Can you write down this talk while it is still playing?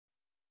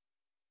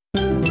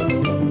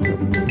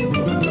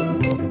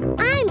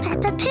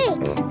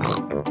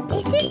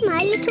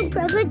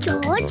brother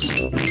George.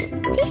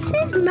 This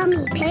is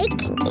Mummy Pig.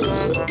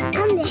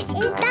 And this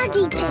is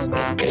Daddy Pig.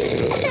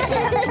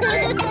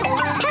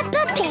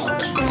 Peppa Pig.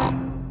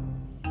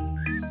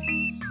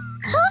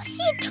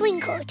 Horsey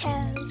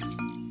Twinkletoes.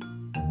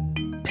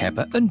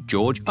 Peppa and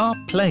George are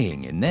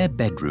playing in their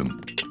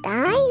bedroom.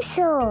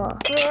 Dinosaur.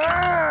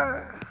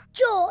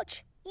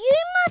 George, you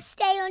must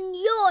stay on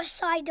your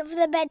side of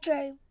the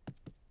bedroom.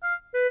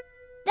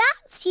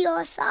 That's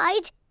your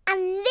side,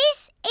 and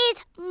this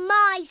is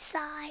my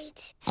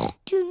side.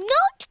 Do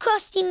not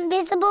cross the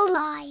invisible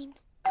line.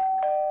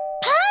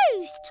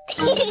 Post!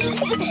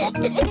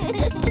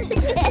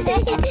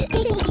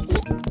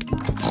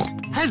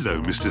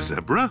 Hello, Mr.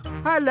 Zebra.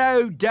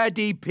 Hello,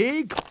 Daddy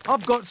Pig.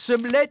 I've got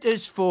some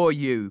letters for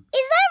you.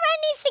 Is there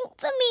anything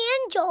for me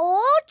and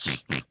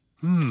George?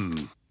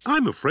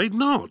 I'm afraid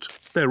not.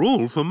 They're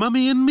all for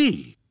Mummy and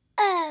me.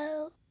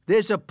 Oh.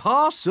 There's a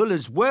parcel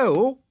as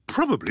well.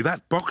 Probably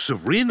that box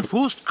of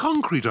reinforced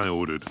concrete I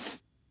ordered.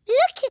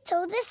 Look at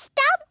all the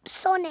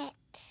stamps on it.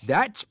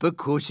 That's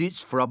because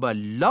it's from a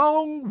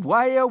long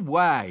way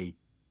away.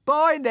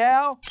 Bye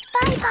now.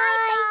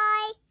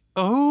 Bye-bye.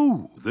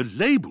 Oh, the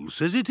label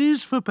says it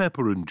is for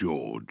Peppa and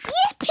George.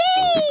 Yippee!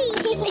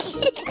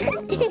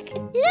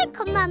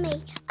 Look,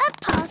 Mummy, a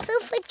parcel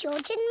for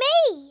George and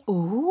me.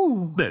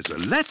 Ooh. There's a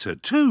letter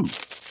too.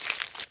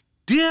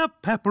 Dear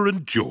Peppa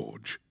and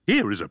George,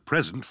 here is a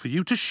present for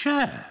you to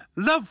share.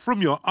 Love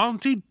from your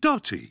Auntie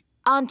Dottie.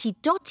 Auntie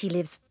Dottie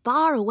lives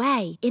far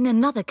away in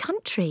another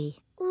country.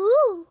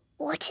 Ooh,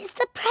 what is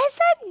the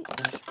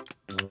present?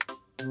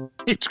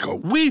 It's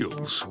got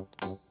wheels.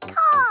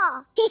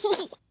 Car.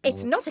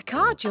 It's not a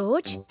car,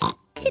 George.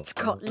 It's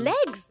got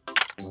legs.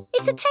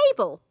 It's a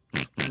table.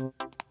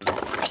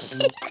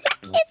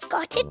 It's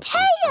got a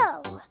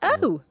tail.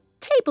 Oh,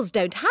 tables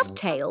don't have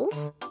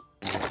tails.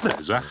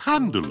 There's a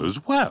handle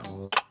as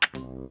well.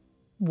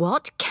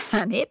 What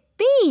can it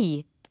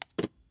be?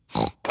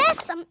 There's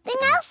something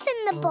else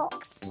in the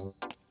box.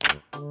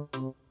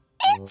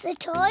 It's a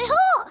toy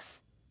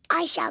horse.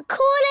 I shall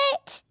call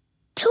it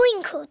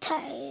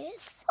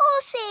Twinkletoes.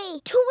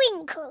 Horsey,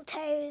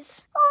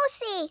 Twinkletoes.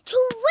 Horsey,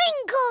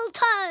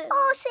 Twinkletoes.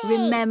 Horsey.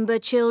 Remember,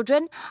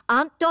 children,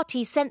 Aunt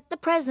Dottie sent the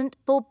present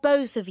for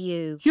both of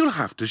you. You'll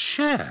have to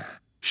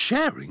share.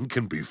 Sharing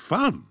can be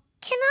fun.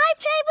 Can I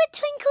play with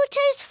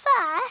Twinkletoes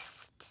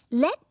first?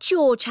 Let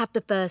George have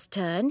the first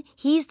turn.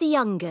 He's the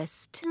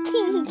youngest.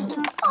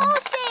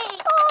 Horsey!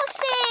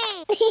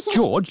 Horsey!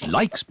 George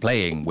likes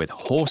playing with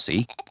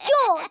Horsey.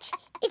 George,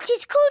 it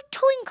is called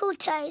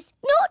Twinkletoes,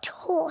 not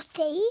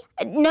Horsey.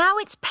 Now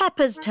it's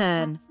Peppa's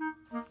turn.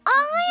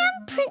 I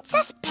am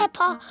Princess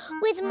Peppa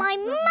with my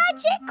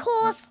magic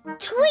horse,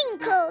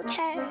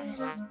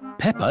 Twinkletoes.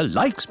 Peppa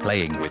likes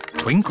playing with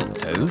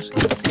Twinkletoes.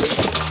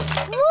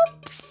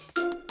 Whoops!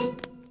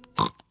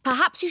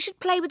 Perhaps you should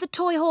play with the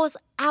toy horse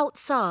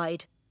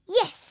outside.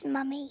 Yes,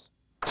 Mummy.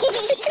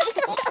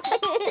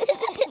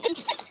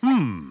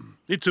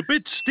 It's a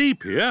bit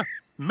steep here.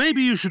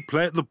 Maybe you should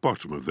play at the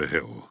bottom of the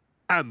hill.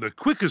 And the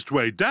quickest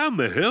way down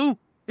the hill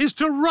is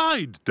to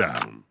ride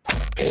down.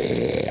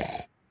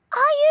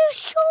 Are you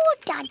sure,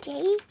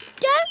 Daddy?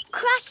 Don't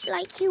crash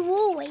like you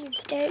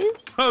always do.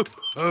 Ho,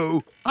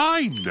 ho!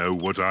 I know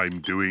what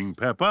I'm doing,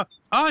 Peppa.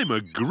 I'm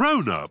a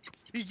grown-up.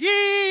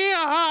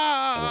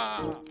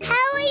 Yee-haw!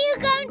 How are you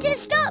going to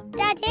stop,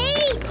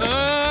 Daddy?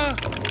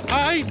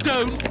 I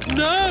don't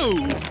know.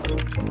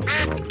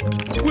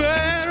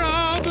 Where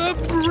are the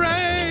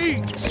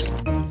brakes?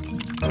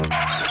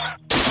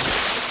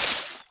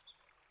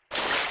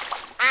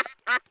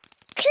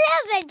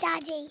 Clever,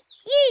 Daddy.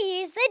 You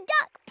use the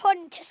duck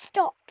pond to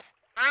stop.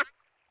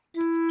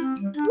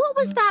 What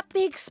was that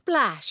big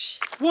splash?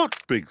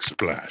 What big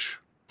splash?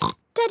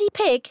 Daddy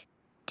Pig,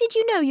 did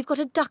you know you've got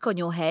a duck on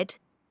your head?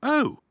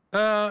 Oh,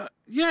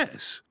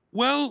 yes.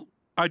 Well,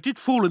 I did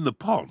fall in the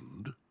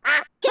pond.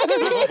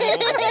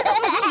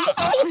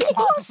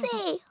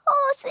 Horsey!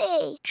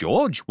 Horsey!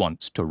 George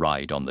wants to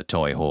ride on the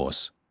toy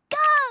horse.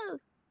 Go!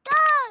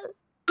 Go!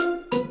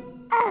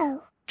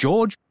 Oh.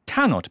 George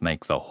cannot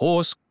make the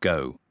horse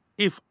go.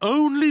 If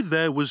only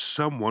there was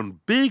someone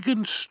big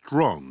and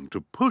strong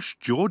to push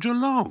George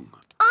along.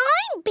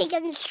 I'm big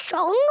and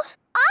strong.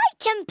 I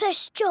can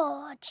push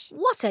George.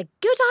 What a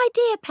good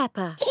idea,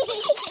 Peppa.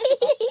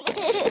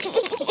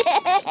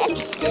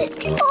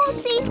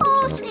 Horsey,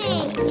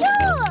 Horsey!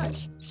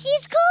 George!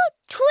 She's called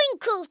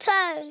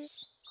Twinkletoes.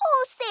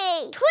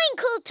 Horsey!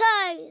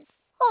 Twinkletoes!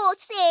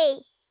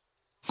 Horsey!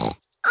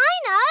 I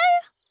know.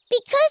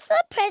 Because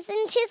the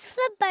present is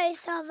for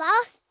both of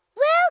us,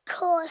 we'll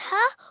call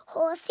her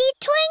Horsey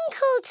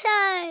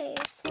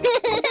Twinkletoes.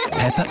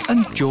 Peppa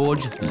and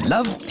George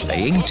love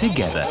playing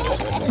together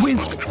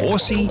with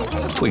Horsey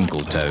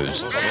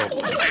Twinkletoes.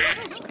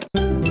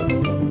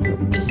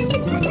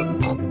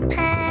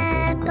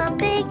 Peppa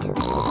Pig.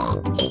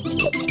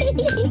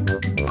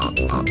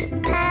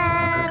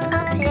 Peppa Pig.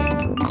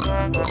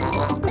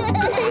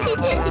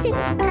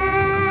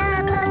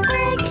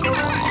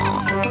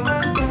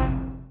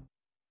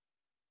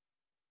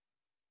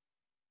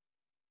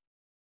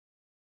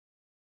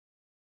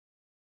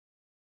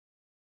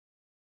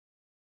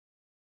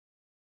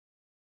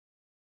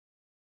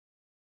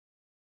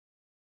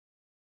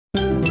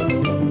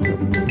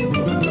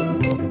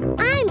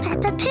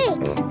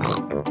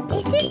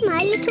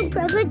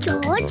 Papa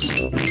George.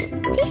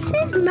 This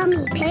is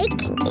Mummy Pig.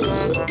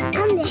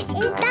 And this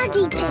is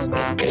Daddy Pig.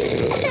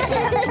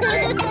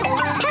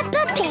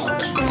 Peppa Pig.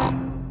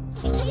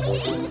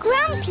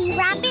 Grumpy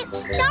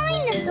Rabbit's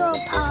Dinosaur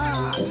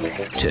Park.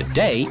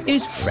 Today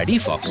is Freddy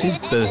Fox's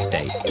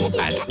birthday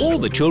and all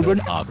the children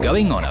are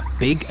going on a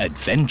big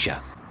adventure.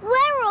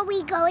 Where are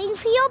we going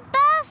for your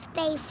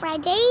birthday,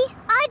 Freddy?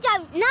 I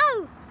don't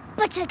know,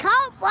 but I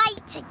can't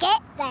wait to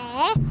get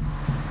there.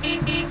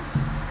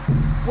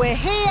 We're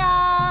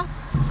here!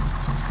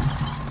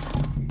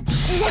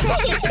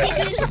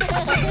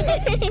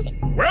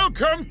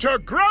 Welcome to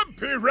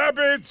Grumpy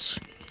Rabbit's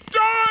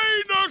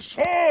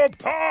Dinosaur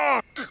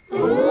Park!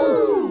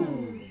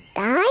 Ooh!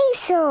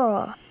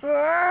 Dinosaur!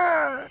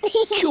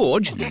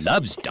 George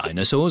loves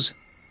dinosaurs.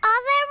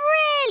 Are there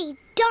really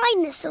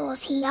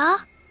dinosaurs here?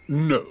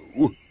 No,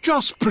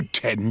 just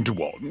pretend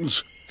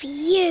ones.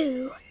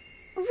 Phew!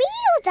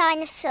 Real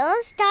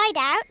dinosaurs died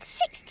out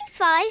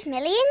 65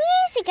 million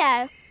years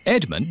ago.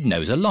 Edmund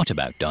knows a lot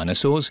about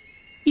dinosaurs.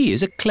 He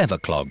is a clever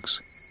clogs.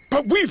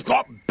 But we've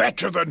got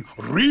better than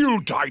real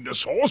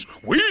dinosaurs.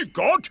 We've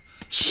got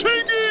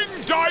singing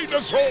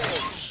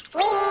dinosaurs.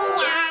 We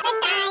are the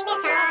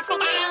dinosaurs, the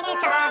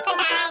dinosaurs, the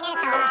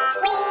dinosaurs.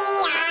 We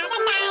are the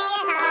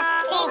dinosaurs.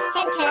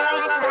 Listen to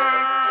us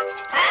roar.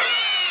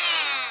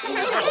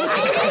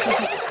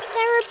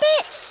 They're a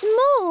bit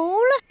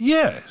small.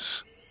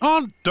 Yes.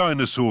 Aren't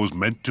dinosaurs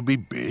meant to be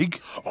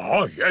big?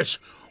 Ah, yes.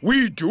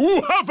 We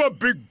do have a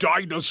big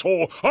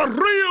dinosaur, a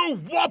real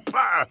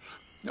whopper.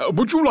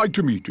 Would you like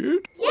to meet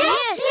it?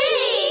 Yes,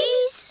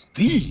 please.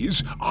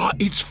 These are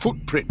its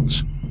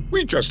footprints.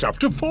 We just have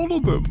to follow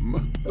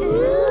them.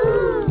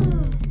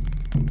 Ooh.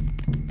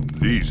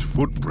 These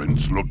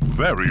footprints look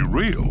very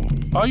real.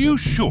 Are you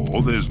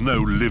sure there's no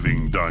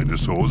living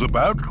dinosaurs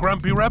about,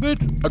 Grumpy Rabbit?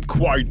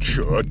 Quite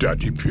sure,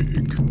 Daddy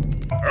Pig.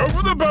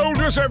 Over the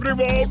boulders,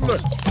 everyone!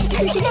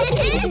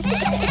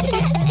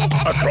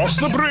 Across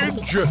the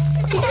bridge!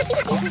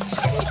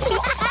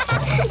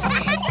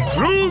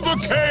 Through the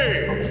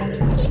cave!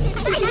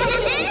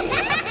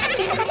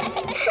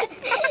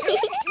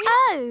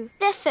 Oh,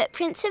 their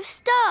footprints have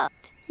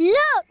stopped.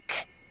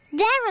 Look!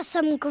 There are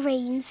some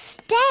green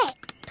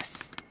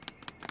steps.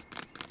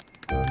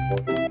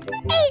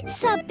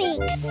 It's a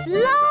big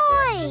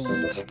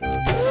slide!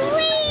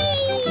 Whee!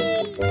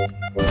 Whee!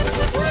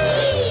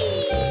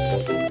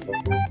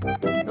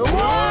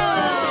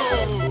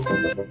 Whoa!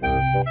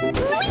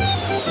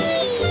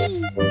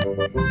 Whee!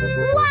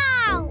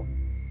 Wow!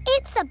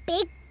 It's a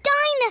big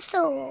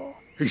dinosaur!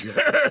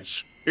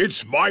 Yes,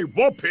 it's my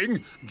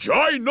whopping,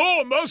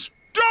 ginormous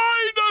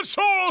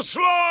dinosaur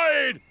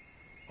slide!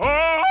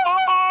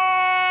 Ah!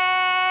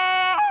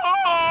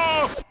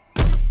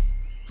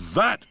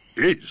 That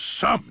is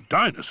some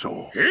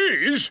dinosaur.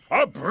 He's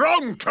a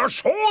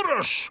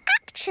Brontosaurus!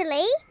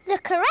 Actually, the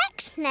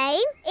correct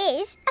name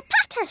is a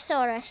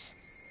Patasaurus.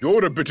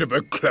 You're a bit of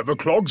a clever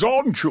clogs,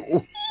 aren't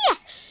you?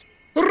 Yes.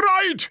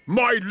 Right,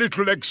 my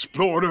little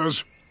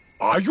explorers.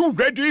 Are you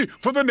ready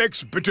for the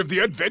next bit of the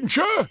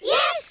adventure?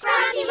 Yes,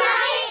 Grumpy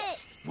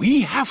Rabbit!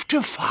 We have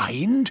to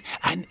find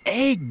an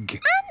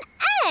egg.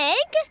 An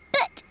egg?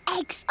 But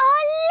eggs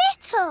are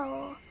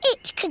little.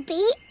 It could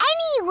be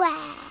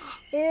anywhere.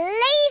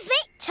 Leave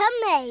it to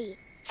me.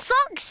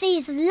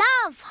 Foxes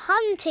love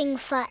hunting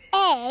for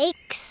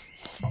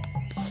eggs.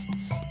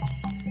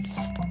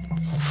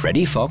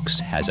 Freddy Fox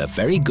has a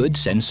very good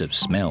sense of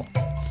smell.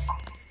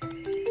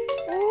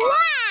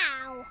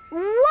 Wow!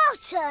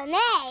 What an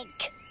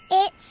egg!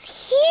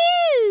 It's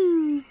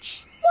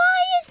huge! Why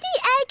is the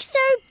egg so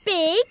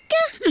big?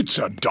 It's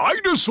a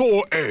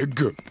dinosaur egg.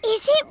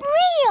 Is it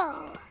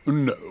real?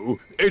 No,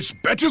 it's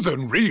better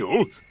than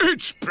real.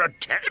 It's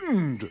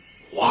pretend.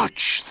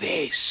 Watch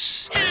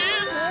this.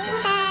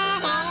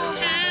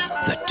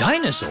 The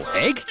dinosaur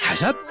egg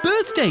has a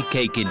birthday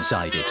cake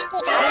inside it.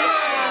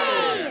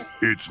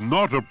 It's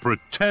not a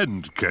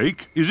pretend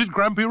cake, is it,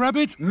 Grumpy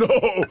Rabbit?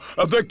 No,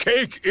 the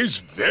cake is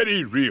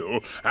very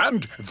real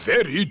and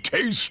very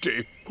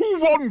tasty. Who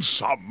wants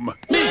some?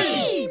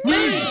 Me!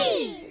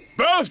 Me!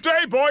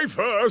 Birthday boy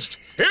first.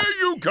 Here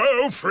you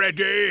go,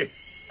 Freddy.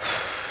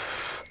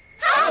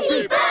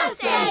 Happy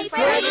birthday,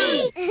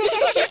 Freddy!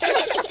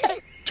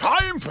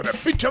 Time for a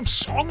bit of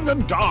song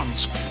and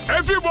dance.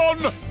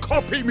 Everyone,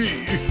 copy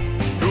me.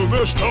 Do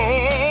the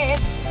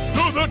stomp,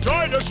 do the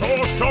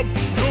dinosaur stomp,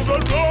 do the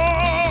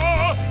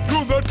roar,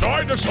 do the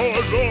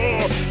dinosaur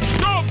roar.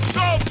 Stomp,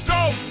 stomp,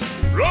 stomp,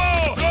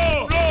 roar,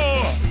 roar,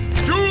 roar.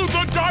 Do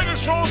the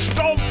dinosaur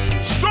stomp,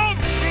 stomp,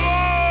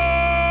 roar.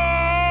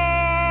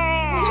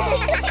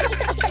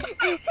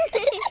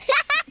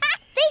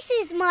 This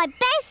is my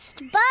best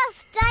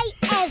birthday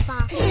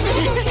ever. Do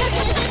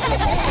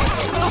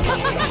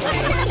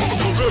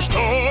the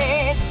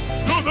stomp,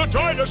 do the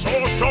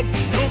dinosaur stomp,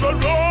 do the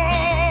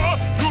roar,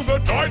 do the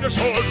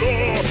dinosaur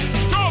roar.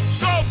 Stomp,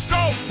 stomp,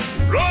 stomp,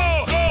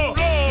 roar, roar,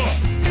 roar.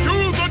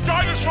 Do the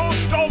dinosaur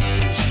stomp,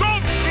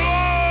 stomp,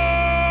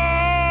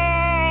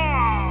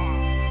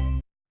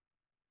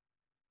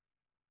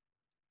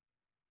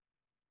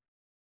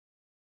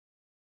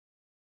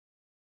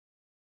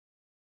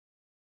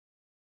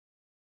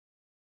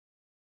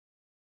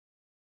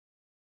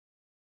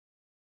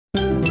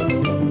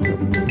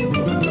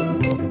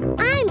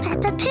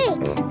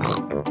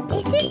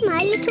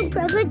 my little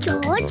brother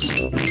George.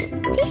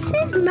 This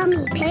is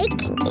Mummy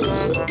Pig.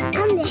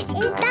 And this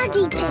is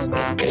Daddy Pig.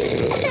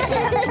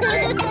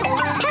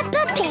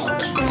 Peppa Pig.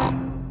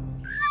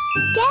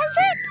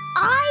 Desert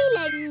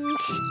Island.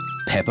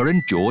 Peppa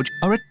and George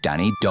are at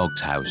Danny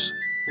Dog's house.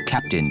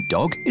 Captain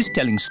Dog is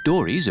telling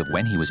stories of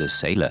when he was a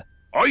sailor.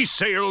 I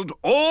sailed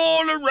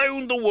all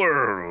around the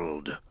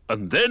world,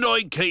 and then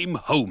I came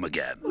home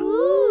again.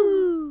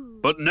 Ooh.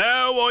 But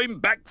now I'm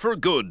back for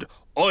good.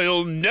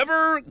 I'll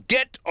never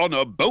get on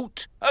a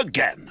boat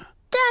again.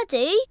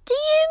 Daddy, do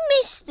you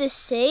miss the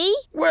sea?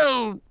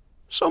 Well,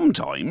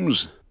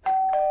 sometimes.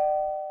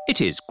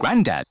 It is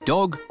Grandad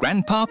Dog,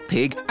 Grandpa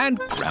Pig and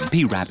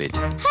Grampy Rabbit.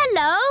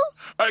 Hello.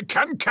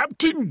 Can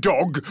Captain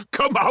Dog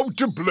come out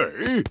to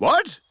play?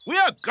 What? We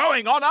are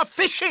going on a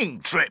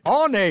fishing trip.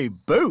 On a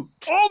boat.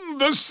 On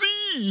the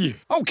sea.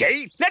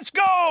 OK, let's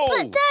go!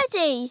 But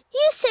Daddy,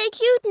 you said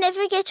you'd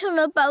never get on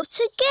a boat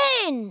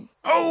again.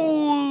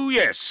 Oh,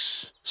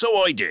 yes.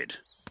 So I did.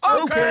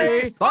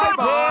 OK,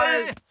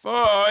 bye-bye.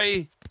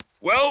 Bye.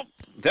 Well,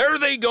 there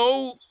they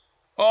go.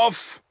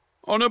 Off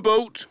on a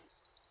boat.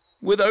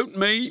 Without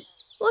me.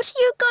 What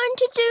are you going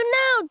to do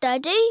now,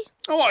 Daddy?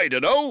 Oh, I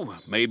don't know.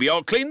 Maybe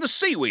I'll clean the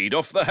seaweed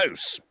off the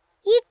house.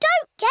 You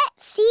don't get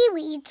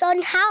seaweeds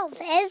on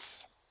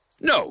houses.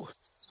 No,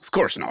 of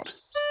course not.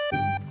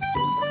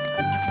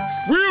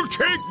 We'll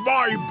take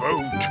my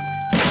boat.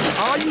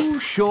 Are you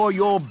sure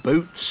your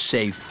boat's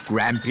safe,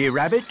 Grampy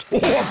Rabbit?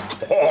 Oh,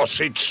 of course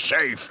it's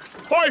safe.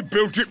 I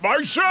built it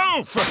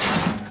myself.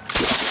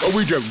 Oh,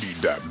 we don't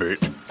need that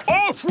bit.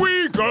 Off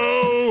we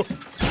go.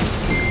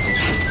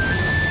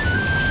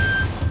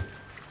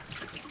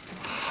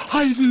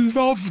 I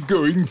love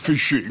going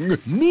fishing.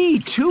 Me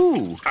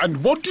too.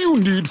 And what do you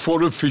need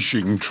for a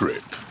fishing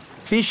trip?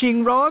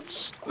 Fishing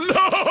rods?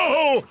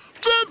 No!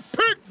 The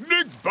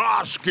picnic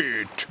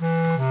basket!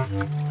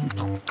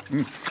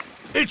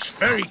 It's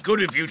very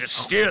good of you to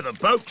steer the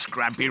boat,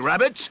 Grampy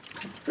Rabbit.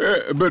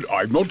 But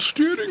I'm not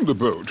steering the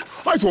boat.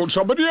 I thought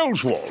somebody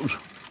else was.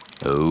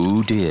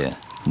 Oh dear,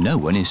 no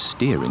one is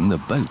steering the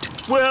boat.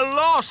 We're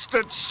lost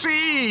at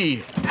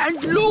sea.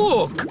 And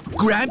look!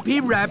 Grampy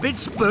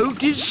Rabbit's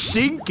boat is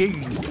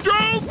sinking.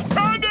 Don't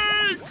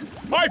panic!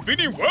 I've been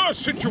in worse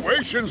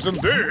situations than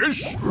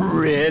this.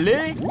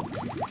 Really?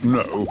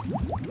 No,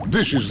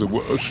 this is the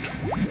worst.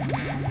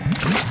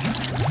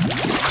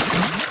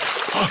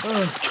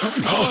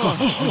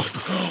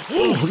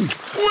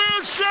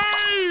 We're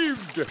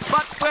saved!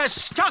 But we're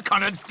stuck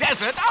on a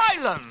desert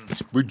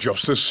island. With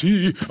just the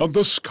sea and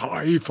the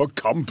sky for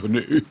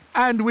company.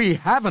 And we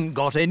haven't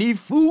got any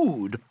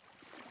food.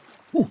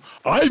 Oh,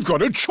 I've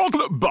got a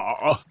chocolate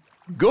bar.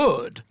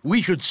 Good.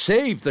 We should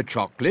save the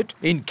chocolate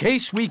in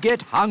case we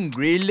get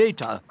hungry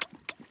later.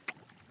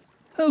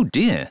 Oh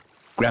dear,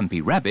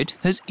 Grampy Rabbit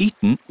has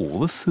eaten all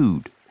the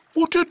food.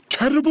 What a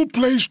terrible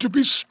place to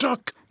be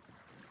stuck.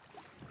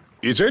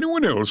 Is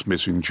anyone else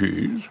missing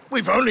cheese?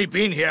 We've only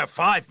been here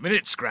 5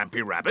 minutes,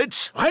 Grampy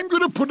Rabbit. I'm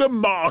going to put a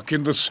mark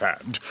in the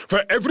sand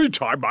for every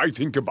time I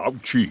think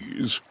about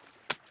cheese.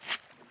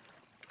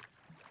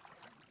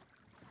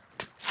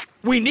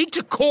 We need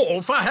to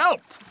call for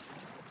help.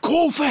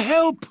 Call for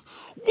help?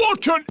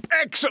 What an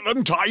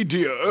excellent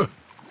idea!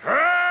 Help!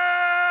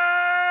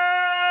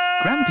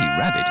 Grampy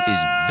Rabbit is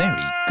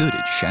very good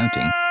at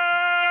shouting.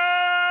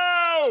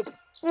 Help!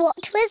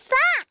 What was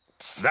that?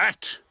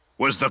 That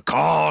was the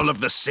call of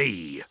the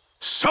sea.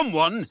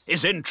 Someone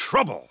is in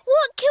trouble.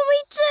 What can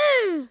we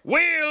do?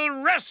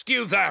 We'll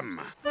rescue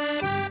them.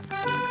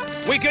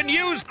 We can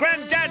use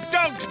Grandad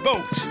Dog's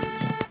boat.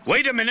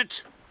 Wait a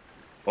minute.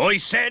 I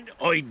said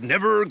I'd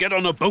never get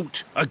on a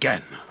boat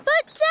again.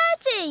 But,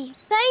 Daddy,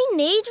 they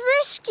need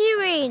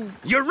rescuing.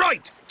 You're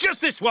right. Just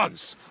this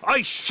once.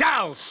 I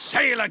shall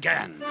sail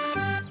again.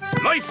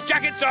 Life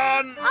jackets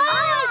on.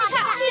 Aye,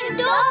 Captain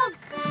Dog.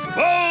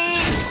 Full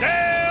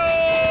sail!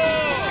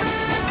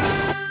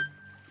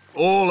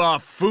 All our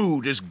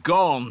food is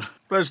gone.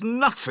 There's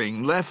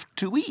nothing left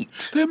to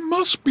eat. There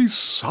must be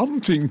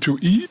something to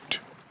eat.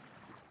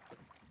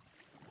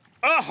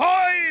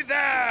 Ahoy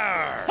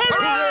there!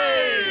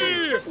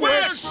 Hooray!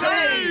 We're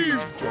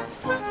saved!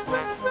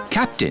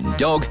 Captain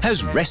Dog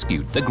has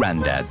rescued the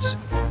granddads.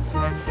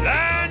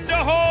 Land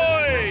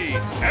ahoy!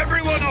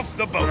 Everyone off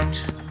the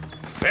boat.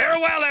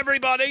 Farewell,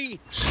 everybody.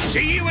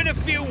 See you in a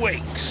few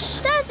weeks.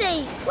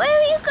 Daddy, where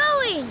are you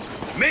going?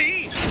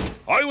 Me?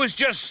 I was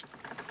just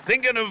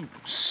thinking of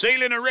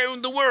sailing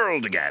around the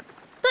world again.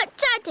 But,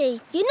 Daddy,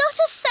 you're not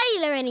a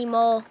sailor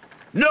anymore.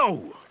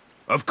 No,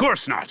 of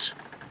course not.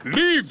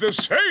 Leave the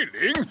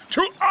sailing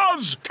to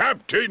us,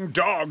 Captain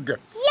Dog.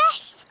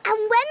 Yes,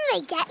 and when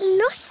they get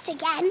lost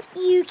again,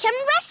 you can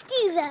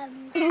rescue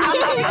them.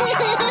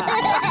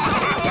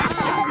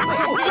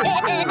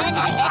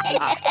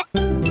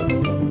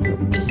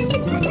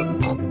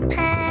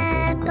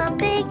 Peppa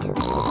Pig.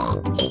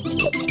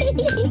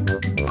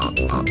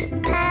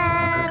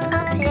 Peppa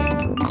Pig.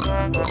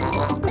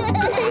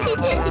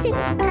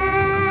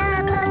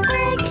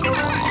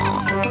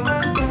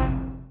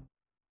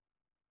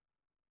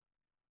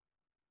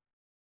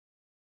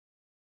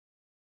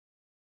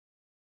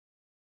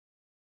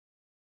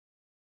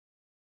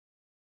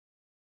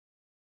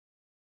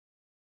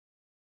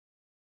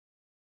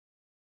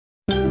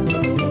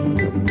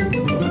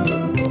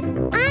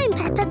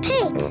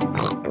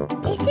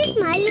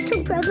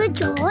 Brother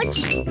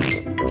George.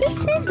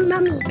 This is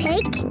Mummy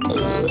Pig.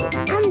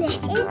 And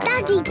this is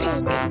Daddy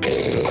Pig.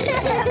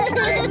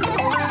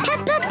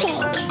 Peppa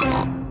Pig.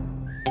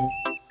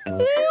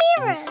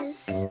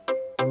 Mirrors.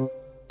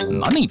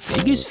 Mummy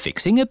Pig is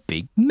fixing a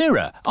big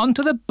mirror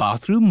onto the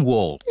bathroom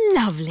wall.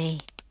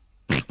 Lovely.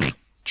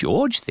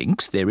 George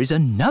thinks there is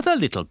another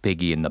little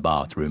piggy in the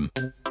bathroom.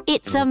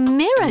 It's a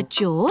mirror,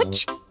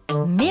 George.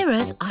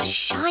 Mirrors are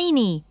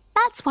shiny.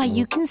 That's why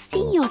you can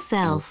see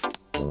yourself.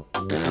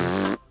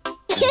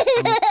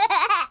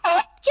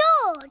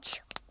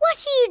 George,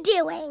 what are you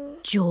doing?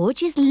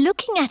 George is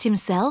looking at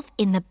himself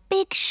in the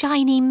big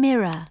shiny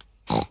mirror.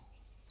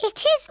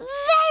 It is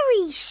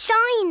very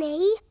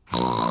shiny.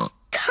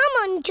 Come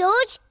on,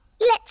 George.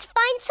 Let's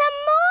find some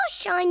more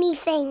shiny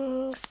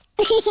things.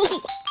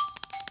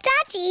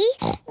 Daddy,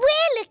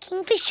 we're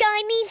looking for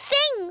shiny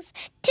things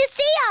to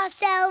see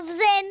ourselves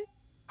in.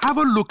 Have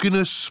a look in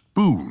a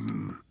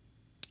spoon.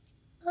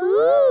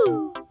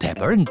 Ooh.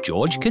 Peppa and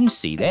George can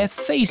see their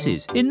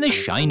faces in the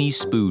shiny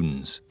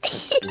spoons.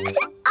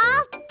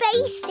 Our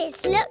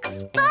faces look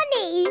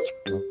funny.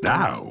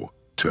 Now,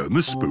 turn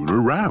the spoon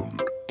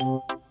around.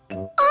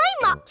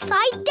 I'm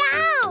upside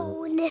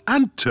down.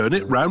 And turn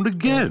it round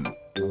again.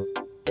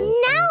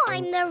 Now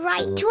I'm the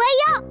right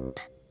way up.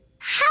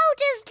 How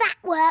does that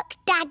work,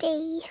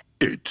 Daddy?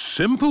 It's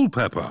simple,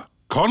 Peppa.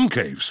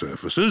 Concave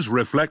surfaces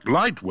reflect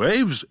light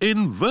waves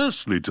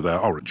inversely to their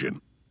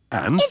origin.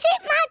 And... Is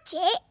it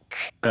magic?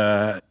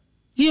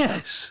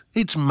 Yes,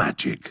 it's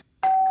magic.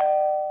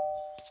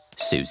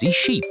 Suzy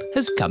Sheep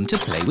has come to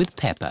play with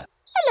Peppa.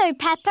 Hello,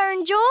 Peppa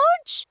and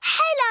George.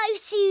 Hello,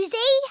 Suzy.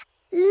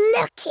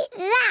 Look at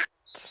that.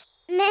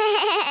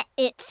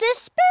 It's a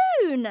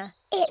spoon.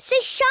 It's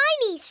a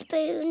shiny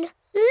spoon.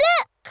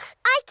 Look,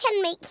 I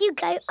can make you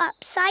go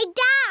upside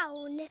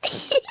down.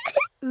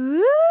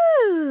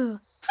 Ooh!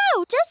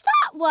 How does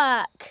that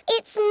work?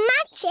 It's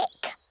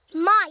magic.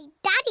 My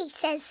daddy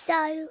says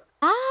so.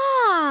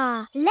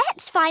 Ah!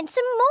 Let's find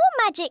some more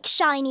magic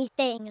shiny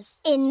things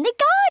in the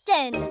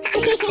garden.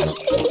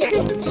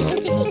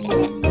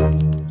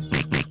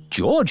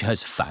 George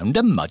has found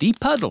a muddy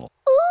puddle.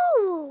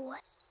 Ooh!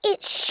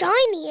 It's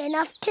shiny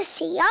enough to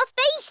see our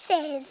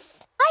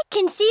faces. I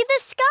can see the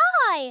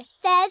sky.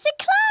 There's a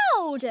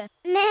cloud.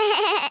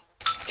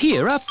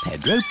 Here are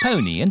Pedro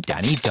Pony and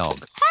Danny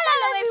Dog.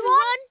 Hello,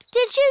 everyone.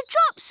 Did you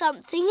drop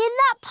something in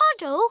that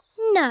puddle?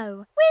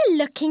 No, we're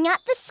looking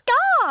at the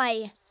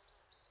sky.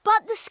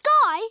 But the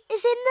sky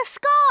is in the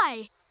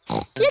sky.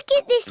 Look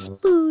at this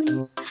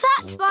spoon.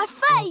 That's my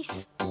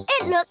face.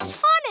 It looks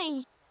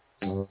funny.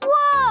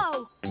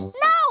 Whoa!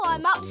 Now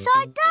I'm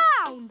upside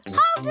down.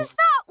 How does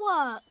that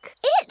work?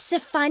 It's a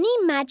funny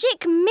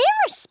magic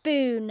mirror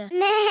spoon.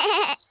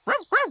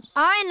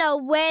 I know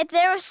where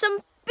there are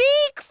some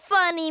big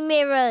funny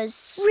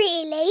mirrors.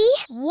 Really?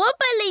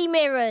 Wobbly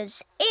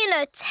mirrors in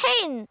a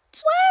tent.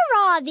 Where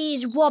are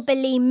these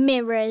wobbly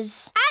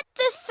mirrors? At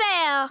the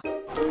fair.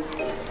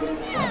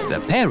 The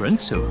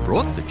parents have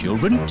brought the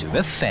children to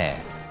a fair.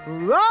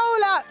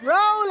 Roll up,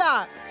 roll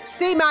up.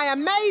 See my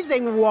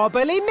amazing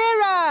wobbly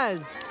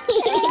mirrors.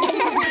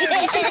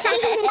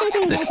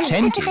 The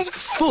tent is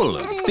full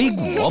of big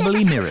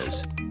wobbly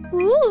mirrors.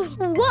 Ooh,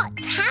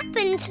 what's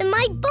happened to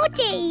my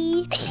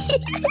body?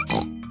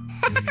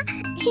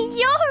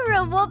 You're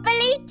a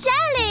wobbly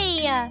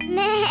jelly.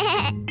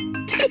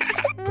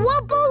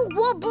 Wobble,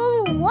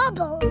 wobble,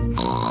 wobble.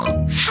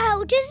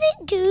 How does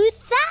it do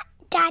that,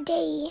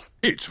 Daddy?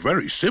 It's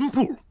very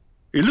simple.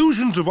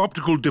 Illusions of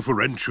optical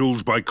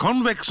differentials by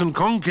convex and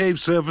concave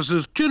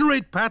surfaces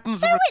generate patterns...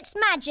 So it's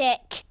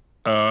magic.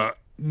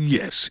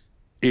 Yes,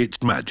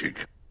 it's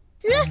magic.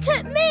 Look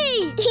at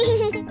me.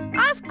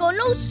 I've gone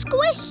all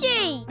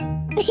squishy.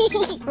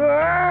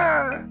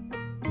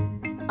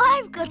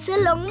 I've got a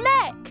long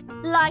neck,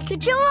 like a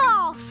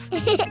giraffe.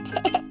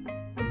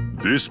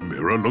 This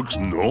mirror looks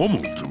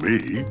normal to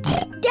me.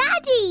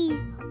 Daddy,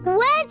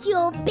 where's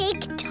your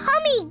big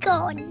tummy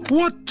gone?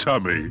 What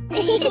tummy?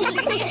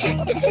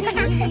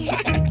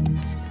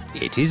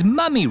 It is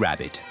Mummy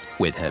Rabbit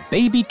with her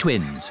baby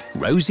twins,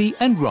 Rosie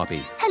and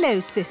Robbie. Hello,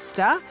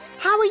 sister.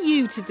 How are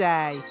you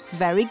today?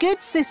 Very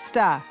good,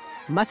 sister.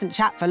 Mustn't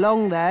chat for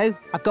long, though.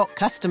 I've got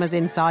customers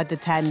inside the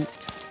tent.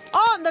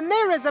 Aren't the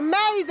mirrors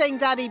amazing,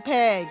 Daddy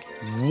Pig?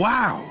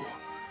 Wow!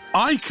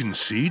 I can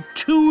see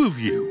two of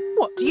you.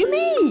 What do you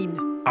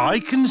mean? I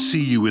can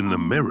see you in the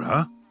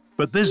mirror,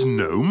 but there's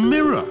no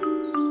mirror.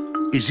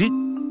 Is it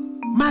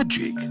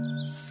magic?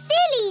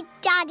 Silly,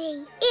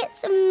 Daddy.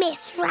 It's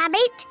Miss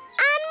Rabbit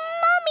and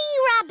Mummy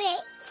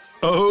Rabbit.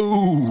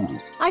 Oh!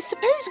 I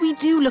suppose we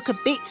do look a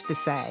bit the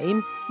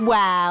same.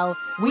 Well,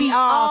 we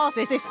are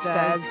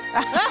sisters.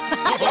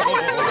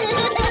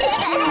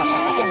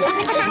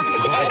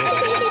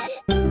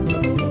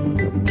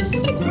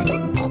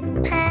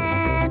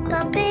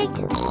 Peppa Pig.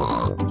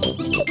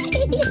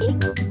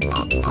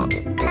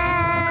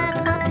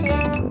 Peppa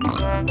Pig.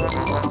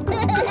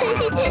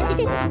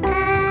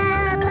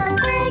 Peppa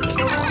Pig.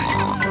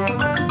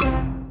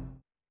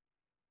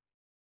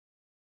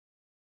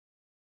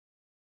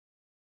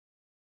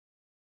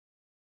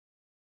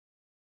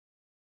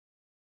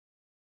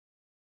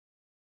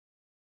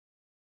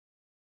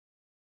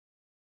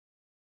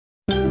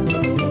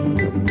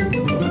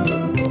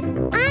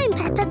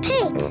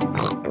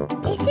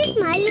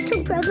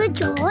 Brother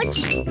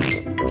George.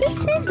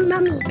 This is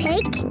Mummy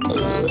Pig.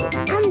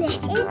 And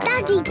this is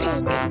Daddy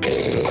Pig.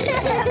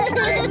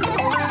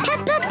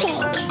 Peppa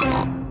Pig.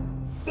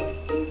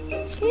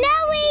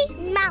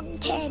 Snowy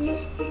Mountain.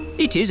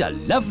 It is a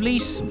lovely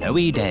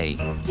snowy day.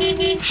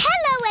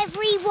 Hello,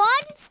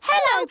 everyone.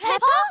 Hello,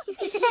 Peppa.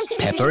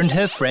 Peppa and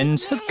her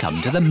friends have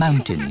come to the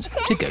mountains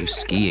to go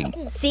skiing.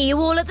 See you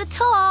all at the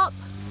top.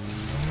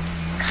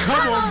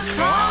 Come on,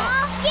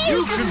 car!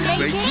 You can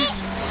make it!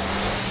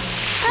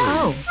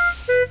 Oh.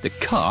 The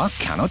car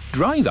cannot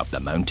drive up the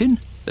mountain.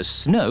 The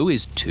snow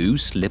is too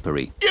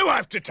slippery. You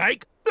have to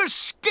take the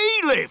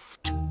ski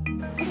lift.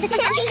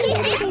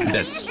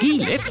 The ski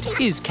lift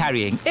is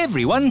carrying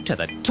everyone to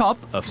the top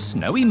of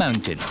Snowy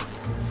Mountain.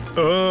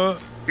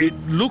 It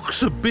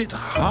looks a bit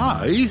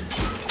high.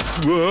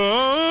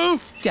 Whoa!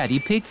 Daddy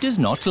Pig does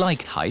not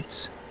like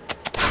heights.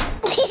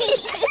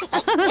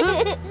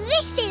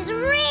 This is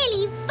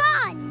really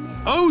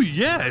fun. Oh,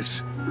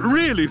 yes.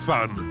 Really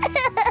fun.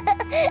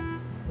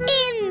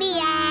 In the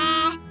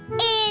air,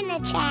 in a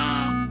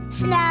chair,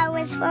 snow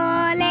is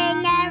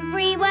falling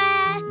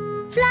everywhere.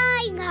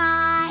 Flying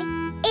high,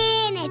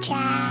 in a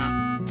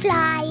chair,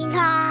 flying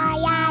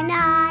high and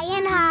high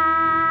and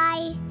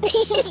high.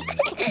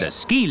 The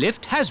ski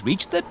lift has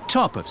reached the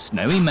top of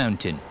Snowy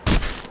Mountain.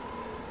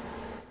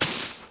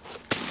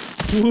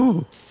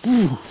 Whoa.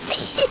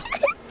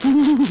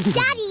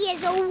 Daddy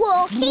is a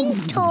walking,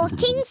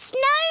 talking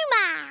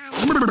snowman.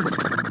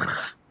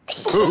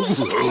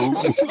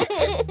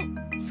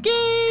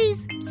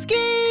 Skis!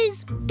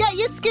 Skis! Get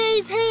your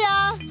skis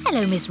here!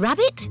 Hello, Miss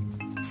Rabbit.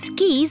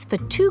 Skis for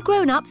 2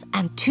 grown-ups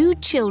and 2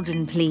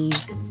 children,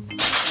 please.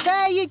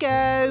 There you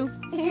go.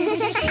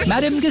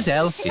 Madame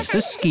Gazelle is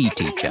the ski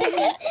teacher.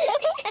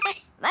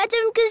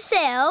 Madam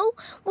Gazelle,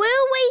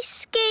 will we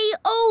ski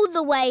all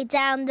the way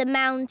down the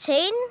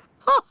mountain?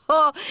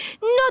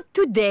 Not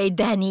today,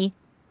 Danny.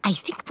 I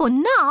think for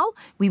now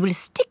we will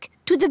stick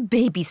to the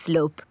baby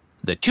slope.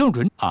 The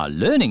children are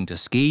learning to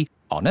ski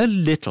on a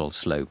little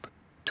slope.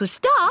 To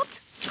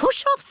start,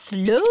 push off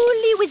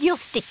slowly with your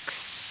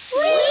sticks.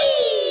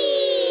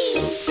 Whee!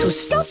 To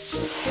stop,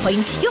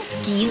 point your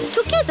skis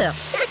together.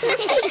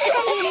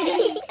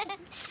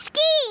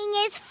 Skiing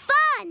is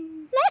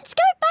fun. Let's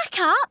go back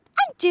up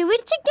and do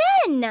it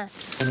again.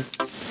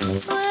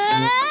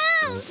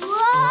 Whoa!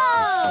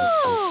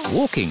 Whoa!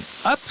 Walking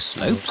up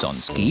slopes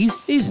on skis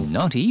is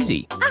not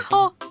easy.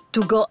 Aho!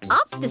 To go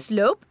up the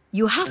slope,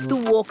 you have to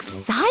walk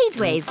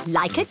sideways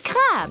like a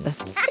crab.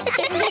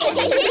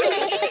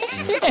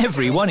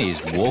 Everyone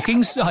is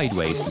walking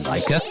sideways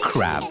like a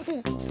crab.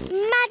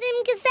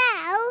 Madam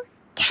Gazelle,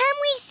 can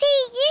we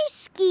see you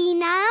ski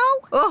now?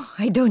 Oh,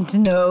 I don't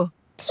know.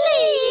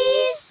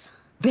 Please?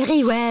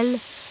 Very well.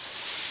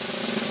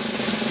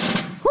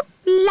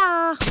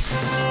 Hoopla!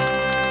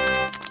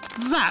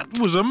 That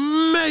was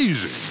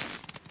amazing.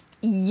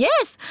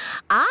 Yes,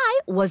 I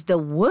was the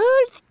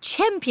world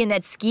champion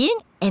at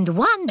skiing and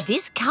won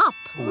this cup.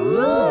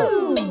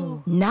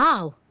 Ooh.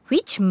 Now,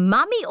 which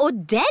mummy or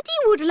daddy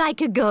would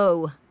like a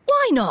go?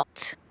 Why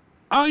not?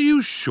 Are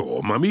you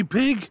sure, Mummy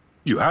Pig?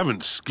 You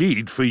haven't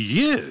skied for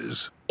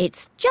years.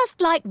 It's just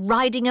like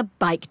riding a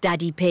bike,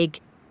 Daddy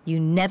Pig.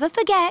 You never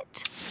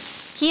forget.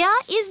 Here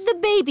is the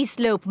baby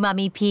slope,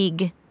 Mummy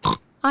Pig.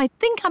 I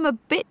think I'm a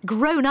bit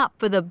grown up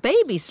for the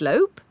baby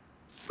slope.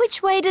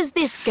 Which way does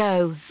this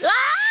go?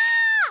 Ah!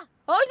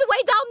 All the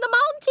way down the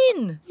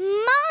mountain.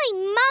 My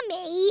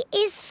mummy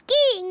is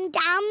skiing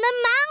down the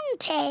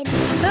mountain.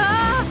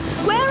 Ah!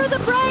 Where are the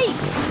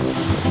brakes?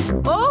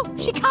 Oh,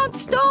 she can't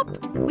stop.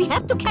 We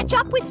have to catch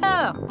up with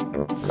her.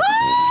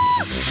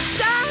 Ah!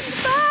 Stand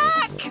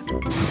back!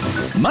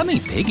 Mummy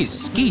Pig is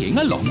skiing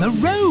along the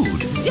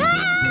road.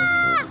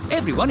 Ah!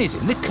 Everyone is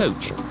in the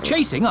coach,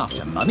 chasing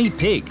after Mummy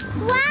Pig.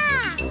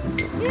 Wow!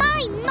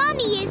 My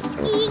mummy is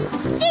skiing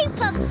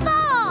super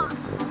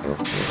fast.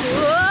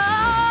 Whoa!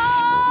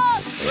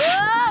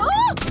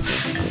 Whoa!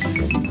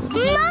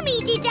 Mummy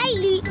did a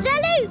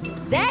loop-the-loop.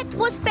 That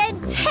was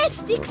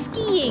fantastic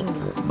skiing.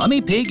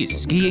 Mummy Pig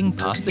is skiing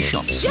past the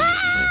shops.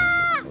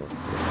 Ah!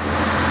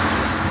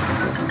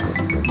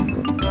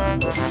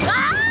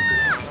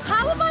 Ah!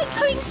 How am I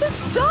going to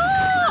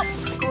stop?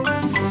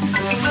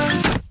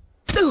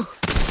 Ooh.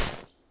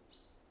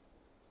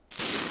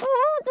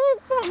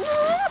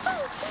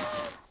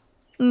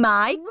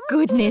 My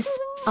goodness,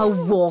 a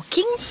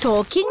walking,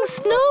 talking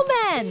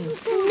snowman.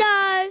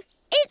 No,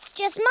 it's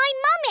just my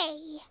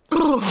mummy.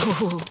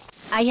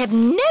 I have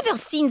never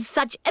seen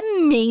such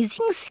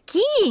amazing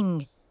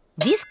skiing.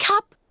 This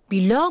cup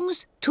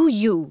belongs to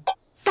you.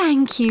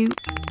 Thank you.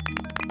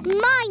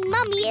 My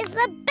mummy is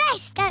the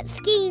best at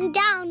skiing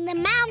down the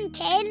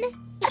mountain.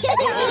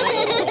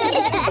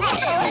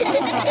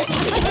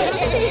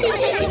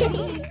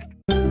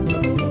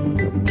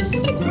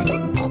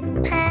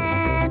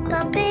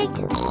 Peppa Pig.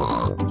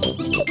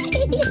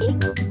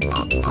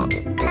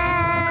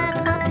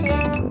 Peppa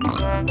Pig.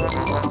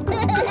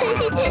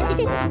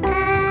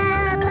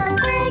 Peppa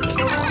Pig.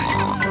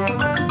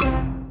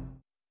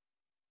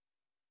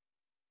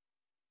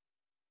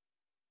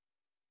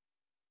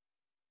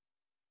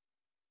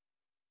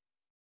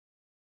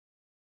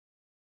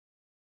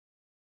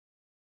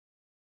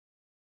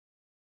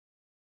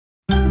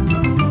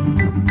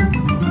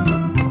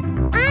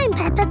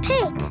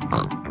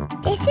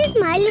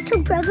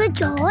 little brother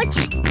George.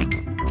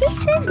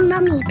 This is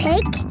Mummy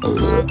Pig.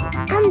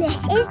 And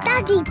this is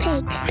Daddy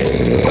Pig.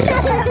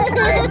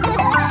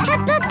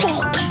 Peppa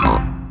Pig.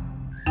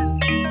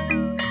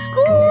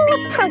 School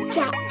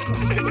project.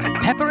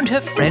 Peppa and her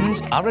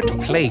friends are at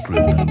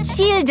playgroup.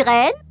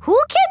 Children, who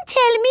can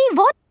tell me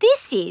what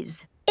this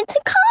is? It's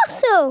a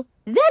castle.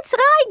 That's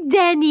right,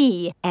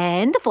 Danny.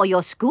 And for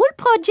your school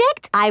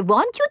project, I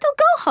want you to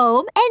go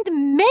home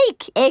and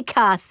make a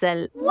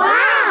castle.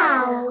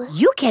 Wow!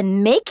 You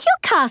can make your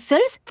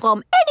castles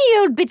from any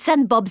old bits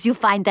and bobs you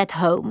find at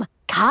home.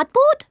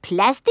 Cardboard,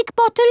 plastic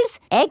bottles,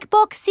 egg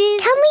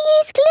boxes. Can we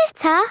use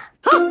glitter?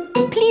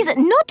 Please,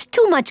 not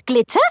too much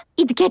glitter.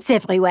 It gets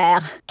everywhere.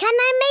 Can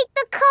I make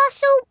the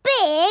castle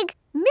big?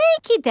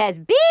 Make it as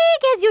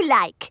big as you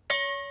like.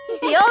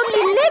 The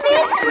only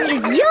limit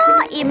is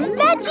your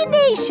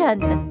imagination.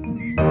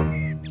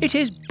 It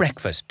is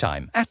breakfast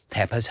time at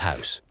Peppa's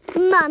house.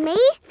 Mummy,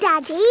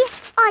 Daddy,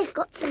 I've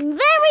got some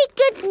very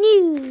good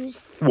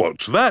news.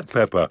 What's that,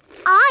 Peppa?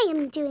 I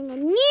am doing a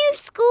new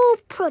school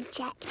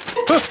project.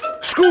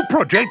 School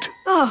project?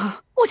 Oh,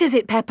 what is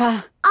it,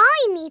 Peppa?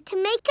 I need to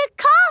make a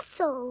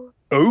castle.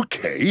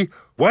 OK.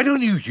 Why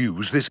don't you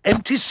use this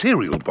empty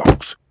cereal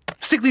box?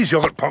 Stick these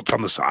yoghurt pots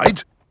on the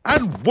sides.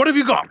 And what have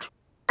you got?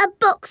 A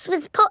box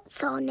with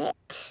pots on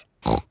it.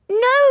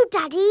 No,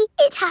 Daddy,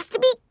 it has to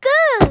be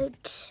good.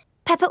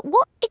 Peppa,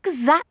 what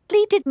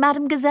exactly did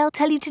Madame Gazelle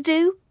tell you to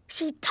do?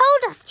 She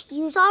told us to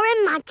use our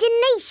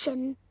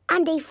imagination.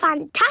 And a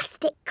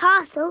fantastic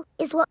castle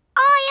is what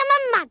I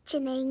am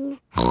imagining.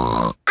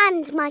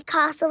 And my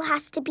castle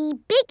has to be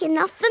big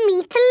enough for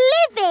me to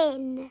live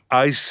in.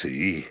 I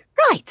see.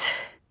 Right.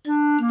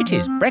 It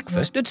is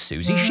breakfast at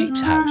Suzy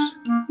Sheep's house.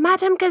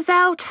 Madame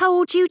Gazelle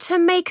told you to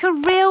make a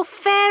real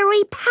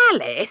fairy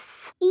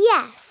palace?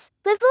 Yes,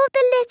 with all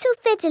the little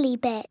fiddly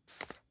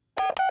bits.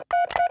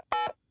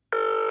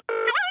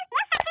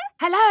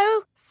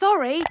 Hello?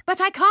 Sorry,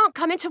 but I can't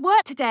come into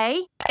work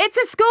today. It's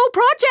a school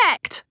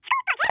project.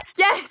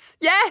 Yes,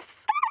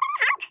 yes.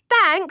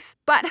 Thanks,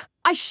 but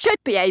I should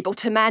be able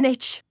to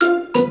manage.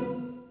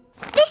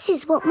 This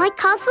is what my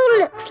castle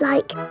looks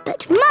like,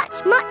 but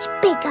much, much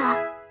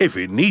bigger. If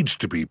it needs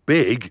to be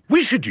big,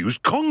 we should use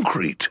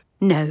concrete.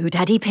 No,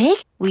 Daddy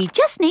Pig. We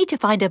just need to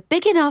find a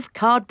big enough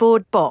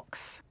cardboard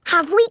box.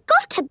 Have we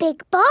got a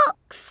big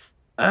box?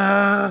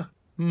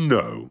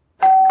 No.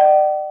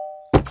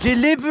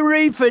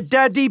 Delivery for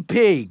Daddy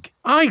Pig.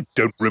 I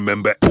don't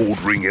remember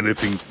ordering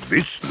anything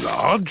this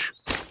large.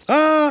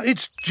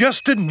 It's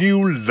just a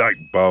new light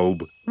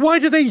bulb. Why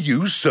do they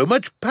use so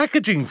much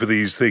packaging for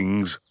these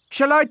things?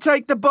 Shall I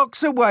take the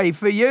box away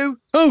for you?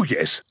 Oh,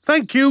 yes,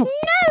 thank you.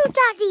 No,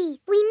 Daddy,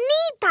 we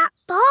need that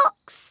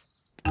box.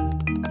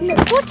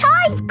 Look what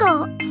I've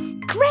got.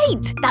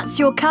 Great! That's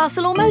your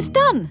castle almost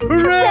done.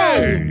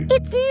 Hooray!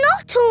 It's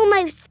not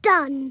almost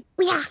done.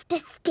 We have to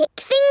stick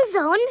things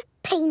on,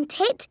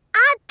 paint it,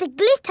 add the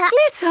glitter.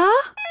 Glitter?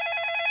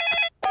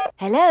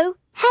 Hello?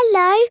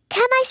 Hello,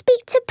 can I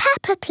speak to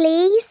Peppa,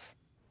 please?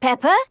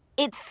 Peppa,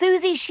 it's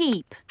Suzy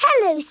Sheep.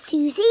 Hello,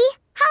 Suzy.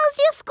 How's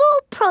your school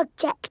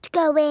project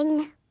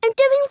going? I'm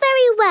doing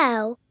very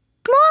well.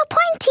 More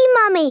pointy,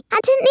 Mummy,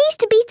 and it needs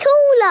to be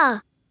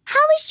taller. How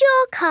is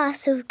your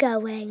castle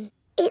going?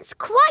 It's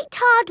quite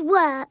hard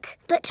work,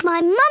 but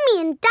my Mummy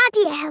and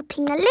Daddy are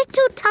helping a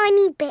little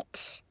tiny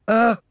bit.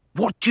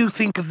 What do you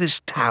think of this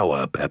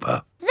tower,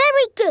 Peppa?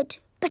 Very good,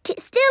 but it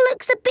still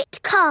looks a bit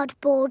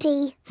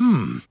cardboardy.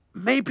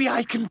 Maybe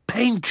I can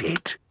paint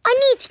it. I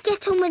need to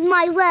get on with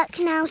my work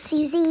now,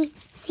 Suzy.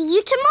 See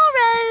you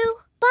tomorrow.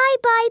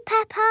 Bye-bye,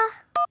 Peppa.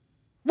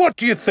 What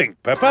do you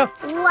think, Peppa?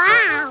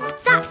 Wow,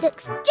 that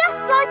looks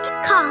just like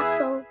a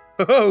castle.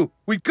 Oh,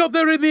 we got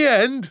there in the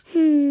end.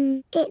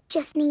 It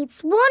just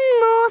needs one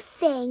more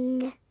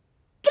thing.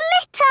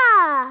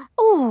 Glitter!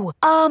 Oh,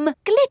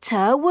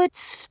 glitter would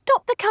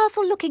stop the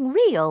castle looking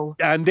real.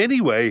 And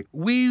anyway,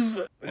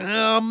 we've,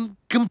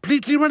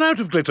 completely run out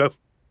of glitter.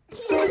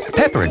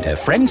 Peppa and her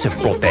friends have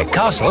brought their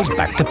castles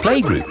back to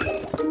playgroup.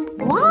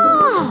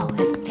 Wow,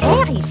 a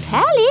fairy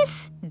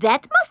palace?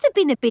 That must have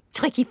been a bit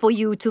tricky for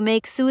you to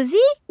make,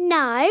 Suzy.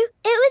 No, it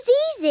was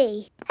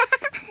easy.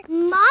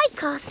 My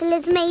castle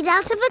is made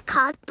out of a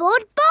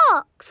cardboard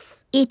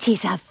box. It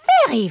is a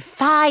very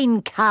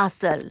fine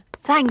castle.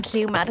 Thank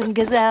you, Madame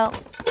Gazelle.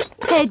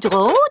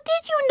 Pedro,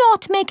 did you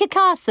not make a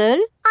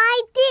castle?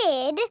 I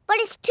did, but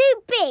it's too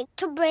big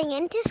to bring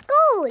into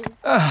school.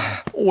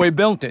 We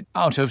built it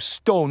out of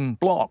stone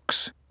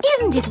blocks.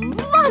 Isn't it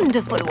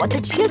wonderful what the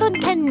children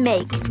can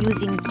make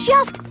using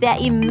just their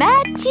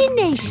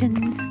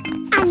imaginations?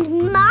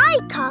 And my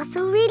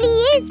castle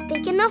really is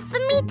big enough for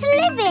me to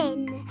live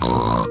in.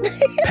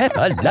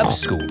 Peppa loves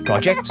school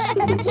projects.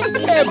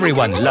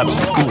 Everyone loves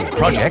school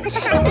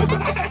projects.